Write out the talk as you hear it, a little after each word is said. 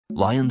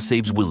Lion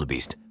saves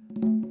wildebeest.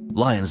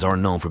 Lions are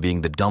known for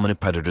being the dominant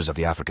predators of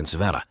the African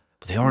savanna,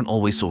 but they aren't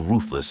always so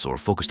ruthless or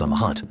focused on the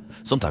hunt.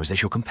 Sometimes they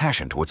show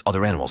compassion towards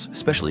other animals,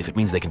 especially if it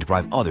means they can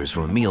deprive others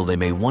from a meal they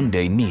may one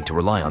day need to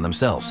rely on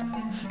themselves.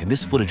 In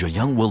this footage, a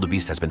young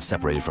wildebeest has been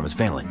separated from his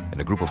family, and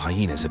a group of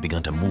hyenas have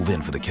begun to move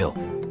in for the kill.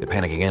 The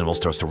panicking animal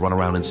starts to run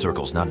around in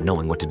circles, not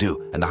knowing what to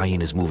do, and the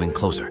hyenas moving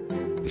closer.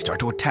 They start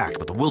to attack,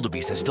 but the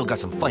wildebeest has still got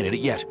some fight in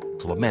it yet,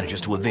 so it manages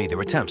to evade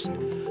their attempts.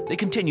 They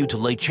continue to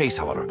lay chase,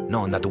 however,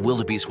 knowing that the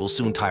wildebeest will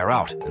soon tire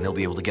out, and they'll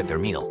be able to get their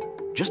meal.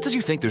 Just as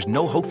you think there's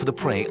no hope for the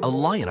prey, a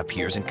lion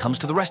appears and comes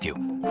to the rescue.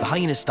 The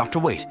hyenas stop to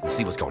wait and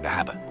see what's going to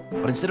happen.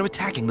 But instead of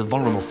attacking the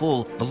vulnerable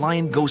foal, the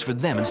lion goes for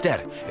them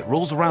instead. It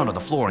rolls around on the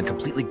floor and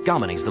completely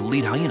dominates the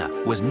lead hyena,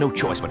 who has no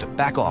choice but to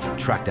back off and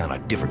track down a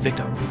different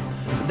victim.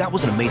 If that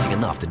wasn't amazing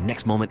enough, the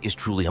next moment is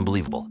truly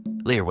unbelievable.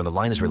 Later, when the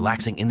lion is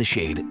relaxing in the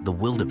shade, the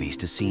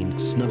wildebeest is seen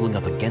snuggling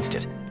up against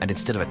it, and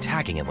instead of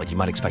attacking it like you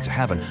might expect to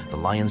happen, the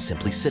lion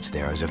simply sits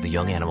there as if the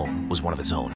young animal was one of its own.